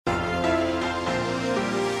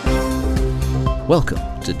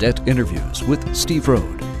Welcome to Debt Interviews with Steve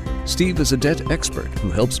Rode. Steve is a debt expert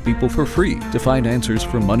who helps people for free to find answers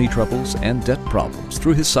for money troubles and debt problems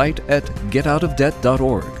through his site at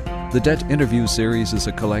getoutofdebt.org. The Debt Interview series is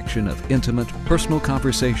a collection of intimate, personal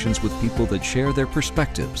conversations with people that share their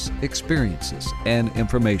perspectives, experiences, and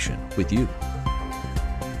information with you.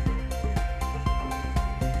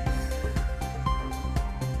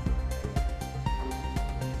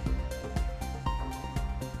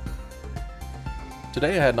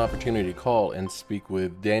 Today I had an opportunity to call and speak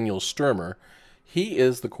with Daniel Stermer. He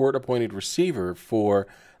is the court-appointed receiver for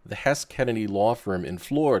the Hess Kennedy law firm in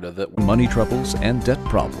Florida that money troubles and debt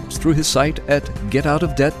problems through his site at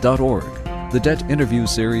getoutofdebt.org. The Debt Interview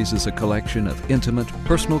series is a collection of intimate,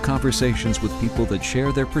 personal conversations with people that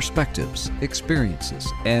share their perspectives,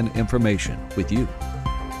 experiences, and information with you.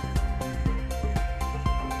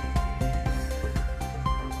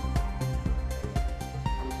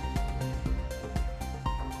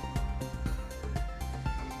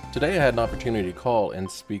 Today I had an opportunity to call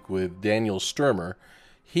and speak with Daniel Stermer.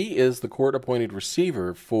 He is the court-appointed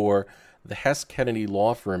receiver for the Hess Kennedy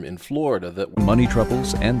law firm in Florida that money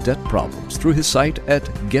troubles and debt problems through his site at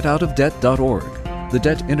getoutofdebt.org. The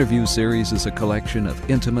Debt Interview series is a collection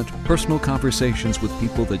of intimate, personal conversations with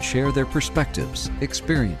people that share their perspectives,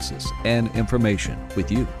 experiences, and information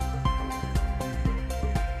with you.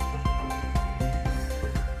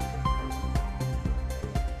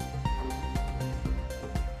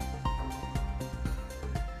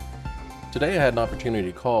 Today I had an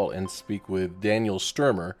opportunity to call and speak with Daniel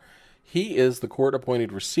Stermer. He is the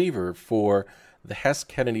court-appointed receiver for the Hess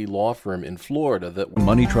Kennedy law firm in Florida that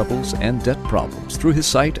money troubles and debt problems through his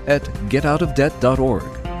site at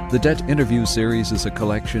getoutofdebt.org. The Debt Interview series is a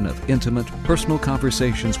collection of intimate, personal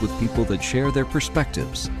conversations with people that share their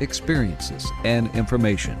perspectives, experiences, and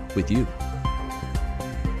information with you.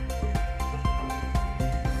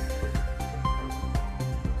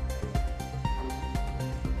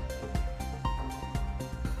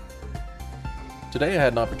 Today I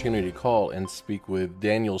had an opportunity to call and speak with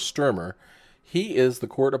Daniel Stermer. He is the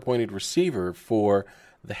court-appointed receiver for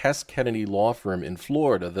the Hess Kennedy law firm in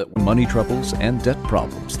Florida that money troubles and debt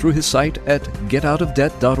problems through his site at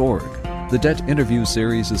getoutofdebt.org. The Debt Interview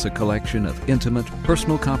series is a collection of intimate,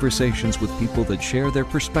 personal conversations with people that share their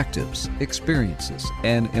perspectives, experiences,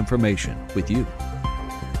 and information with you.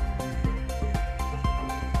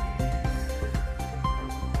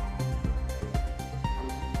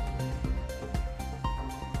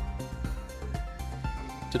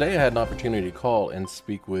 Today I had an opportunity to call and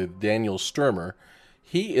speak with Daniel Stermer.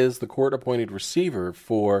 He is the court-appointed receiver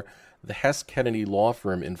for the Hess Kennedy law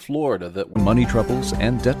firm in Florida that money troubles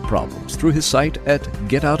and debt problems through his site at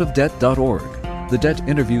getoutofdebt.org. The Debt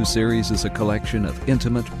Interview series is a collection of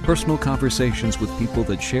intimate, personal conversations with people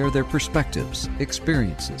that share their perspectives,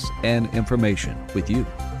 experiences, and information with you.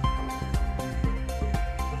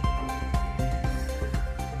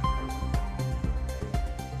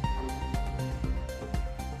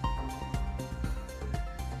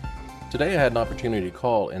 Today I had an opportunity to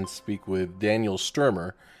call and speak with Daniel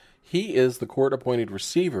Stermer. He is the court-appointed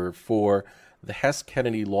receiver for the Hess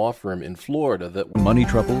Kennedy law firm in Florida that money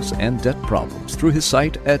troubles and debt problems through his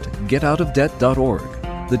site at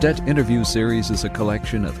getoutofdebt.org. The Debt Interview series is a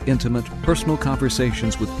collection of intimate, personal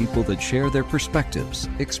conversations with people that share their perspectives,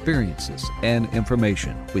 experiences, and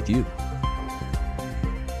information with you.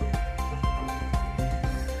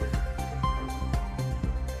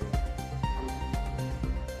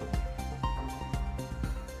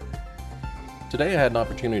 Today I had an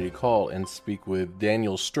opportunity to call and speak with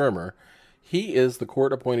Daniel Stermer. He is the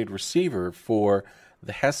court-appointed receiver for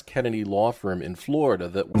the Hess Kennedy law firm in Florida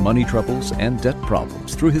that money troubles and debt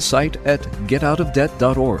problems through his site at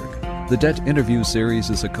getoutofdebt.org. The Debt Interview series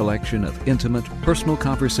is a collection of intimate, personal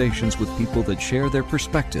conversations with people that share their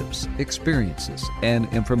perspectives, experiences,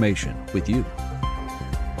 and information with you.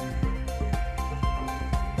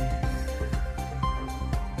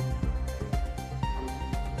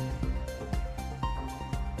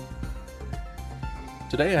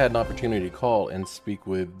 Today I had an opportunity to call and speak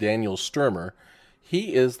with Daniel Stermer.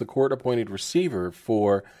 He is the court-appointed receiver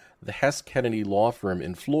for the Hess Kennedy law firm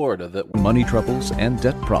in Florida that money troubles and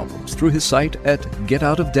debt problems through his site at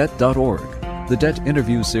getoutofdebt.org. The Debt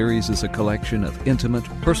Interview series is a collection of intimate,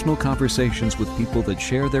 personal conversations with people that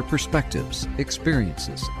share their perspectives,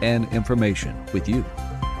 experiences, and information with you.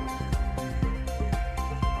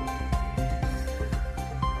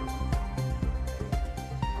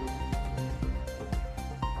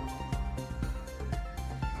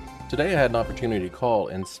 Today I had an opportunity to call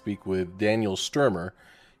and speak with Daniel Stermer.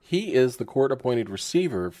 He is the court-appointed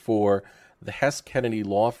receiver for the Hess Kennedy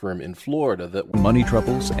law firm in Florida that money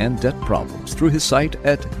troubles and debt problems through his site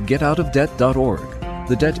at getoutofdebt.org.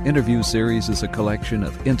 The Debt Interview Series is a collection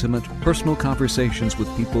of intimate, personal conversations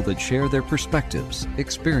with people that share their perspectives,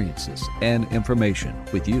 experiences, and information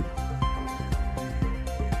with you.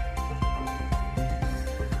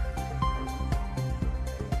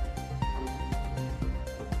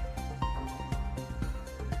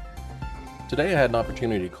 Today I had an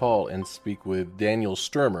opportunity to call and speak with Daniel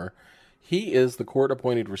Stermer. He is the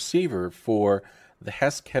court-appointed receiver for the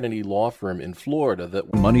Hess Kennedy law firm in Florida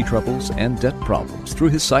that money troubles and debt problems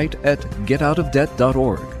through his site at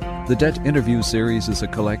getoutofdebt.org. The Debt Interview Series is a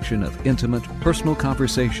collection of intimate, personal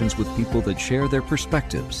conversations with people that share their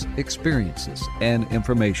perspectives, experiences, and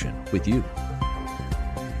information with you.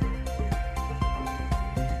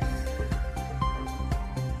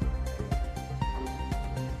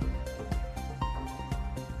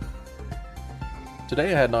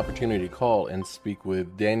 Today I had an opportunity to call and speak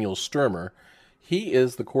with Daniel Stermer. He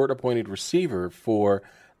is the court-appointed receiver for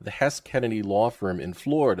the Hess Kennedy law firm in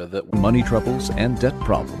Florida that money troubles and debt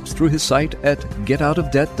problems through his site at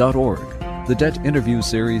getoutofdebt.org. The Debt Interview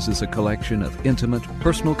Series is a collection of intimate,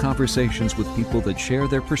 personal conversations with people that share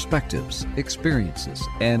their perspectives, experiences,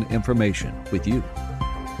 and information with you.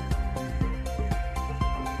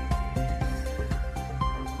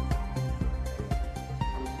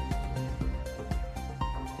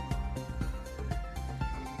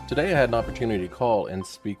 Today I had an opportunity to call and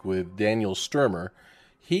speak with Daniel Stermer.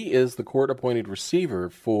 He is the court-appointed receiver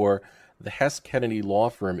for the Hess Kennedy law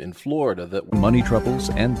firm in Florida that money troubles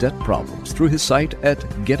and debt problems through his site at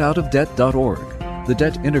getoutofdebt.org. The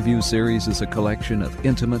Debt Interview Series is a collection of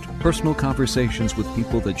intimate, personal conversations with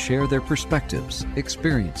people that share their perspectives,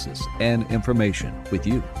 experiences, and information with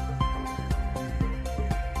you.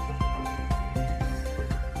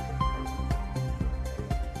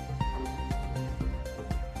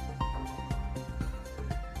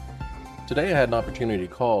 Today I had an opportunity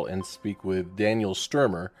to call and speak with Daniel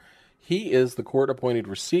Stermer. He is the court-appointed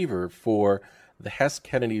receiver for the Hess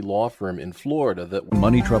Kennedy law firm in Florida that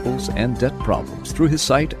money troubles and debt problems through his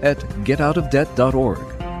site at getoutofdebt.org.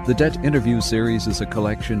 The Debt Interview Series is a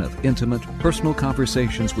collection of intimate, personal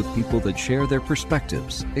conversations with people that share their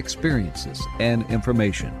perspectives, experiences, and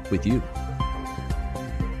information with you.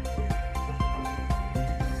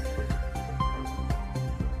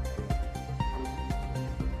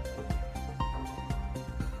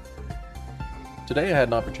 Today I had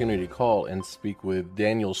an opportunity to call and speak with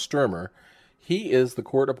Daniel Stermer. He is the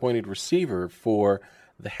court-appointed receiver for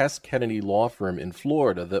the Hess Kennedy law firm in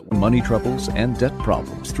Florida that money troubles and debt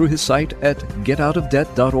problems through his site at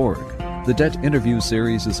getoutofdebt.org. The Debt Interview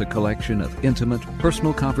Series is a collection of intimate,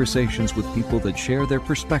 personal conversations with people that share their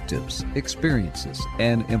perspectives, experiences,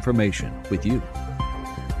 and information with you.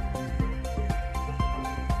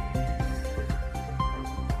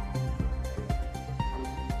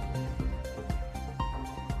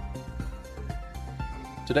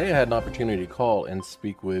 Today I had an opportunity to call and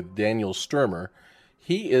speak with Daniel Stermer.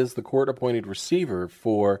 He is the court-appointed receiver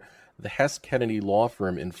for the Hess Kennedy law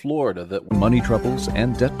firm in Florida that money troubles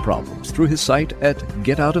and debt problems through his site at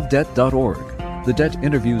getoutofdebt.org. The Debt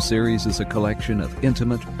Interview Series is a collection of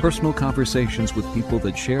intimate, personal conversations with people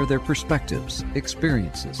that share their perspectives,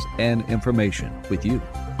 experiences, and information with you.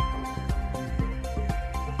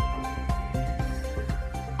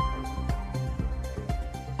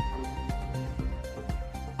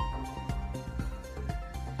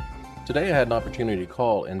 Today I had an opportunity to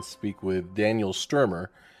call and speak with Daniel Stermer.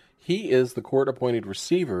 He is the court-appointed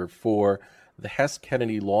receiver for the Hess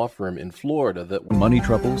Kennedy law firm in Florida that money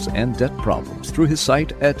troubles and debt problems through his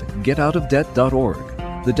site at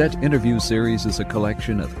getoutofdebt.org. The Debt Interview Series is a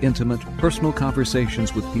collection of intimate, personal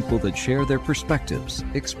conversations with people that share their perspectives,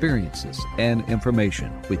 experiences, and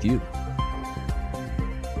information with you.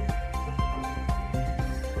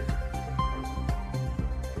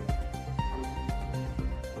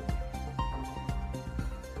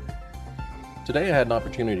 Today I had an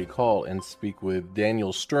opportunity to call and speak with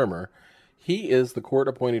Daniel Stermer. He is the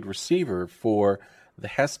court-appointed receiver for the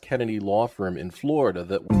Hess Kennedy law firm in Florida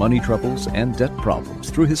that money troubles and debt problems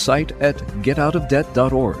through his site at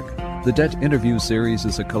getoutofdebt.org. The Debt Interview Series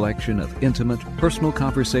is a collection of intimate, personal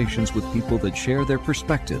conversations with people that share their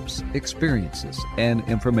perspectives, experiences, and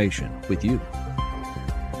information with you.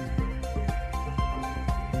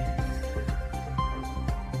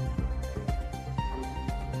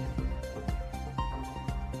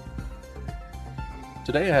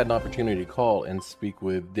 Today I had an opportunity to call and speak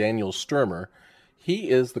with Daniel Stermer. He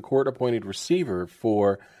is the court-appointed receiver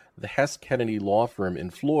for the Hess Kennedy law firm in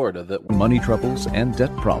Florida that money troubles and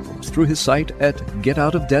debt problems through his site at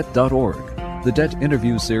getoutofdebt.org. The Debt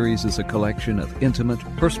Interview Series is a collection of intimate,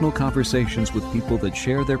 personal conversations with people that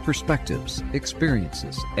share their perspectives,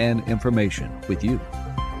 experiences, and information with you.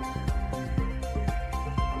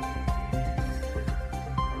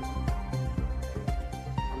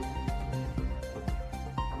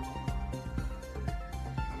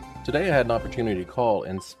 Today I had an opportunity to call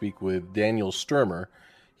and speak with Daniel Stermer.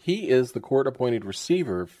 He is the court-appointed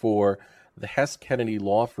receiver for the Hess Kennedy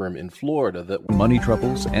law firm in Florida that money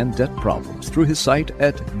troubles and debt problems through his site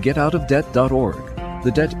at getoutofdebt.org.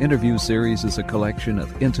 The Debt Interview Series is a collection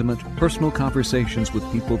of intimate, personal conversations with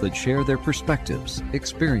people that share their perspectives,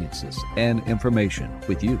 experiences, and information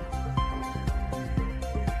with you.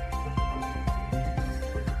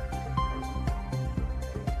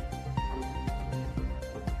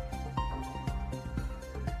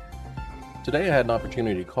 Today I had an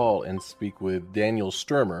opportunity to call and speak with Daniel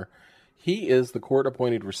Stermer. He is the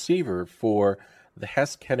court-appointed receiver for the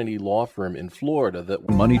Hess Kennedy law firm in Florida that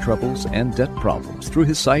money troubles and debt problems through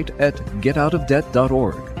his site at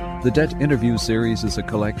getoutofdebt.org. The Debt Interview Series is a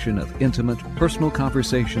collection of intimate, personal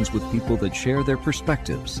conversations with people that share their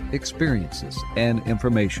perspectives, experiences, and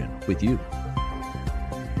information with you.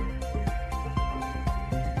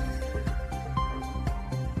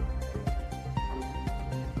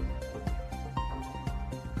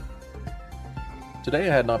 Today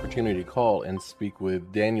I had an opportunity to call and speak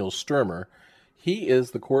with Daniel Stermer. He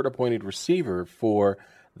is the court-appointed receiver for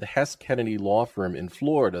the Hess Kennedy law firm in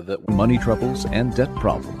Florida that money troubles and debt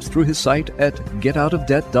problems through his site at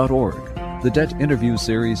getoutofdebt.org. The Debt Interview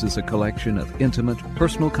Series is a collection of intimate,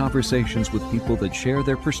 personal conversations with people that share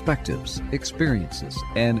their perspectives, experiences,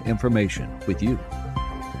 and information with you.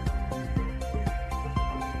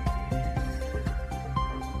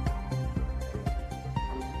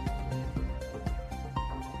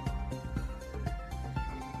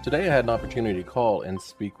 Today I had an opportunity to call and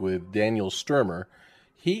speak with Daniel Stermer.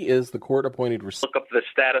 He is the court-appointed receiver. Look up the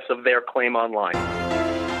status of their claim online.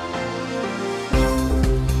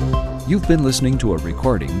 You've been listening to a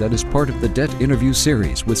recording that is part of the Debt Interview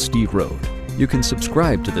Series with Steve Rode. You can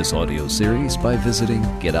subscribe to this audio series by visiting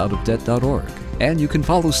getoutofdebt.org. And you can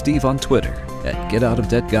follow Steve on Twitter at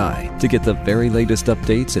GetOutOfDebtGuy to get the very latest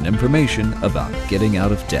updates and information about getting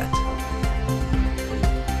out of debt.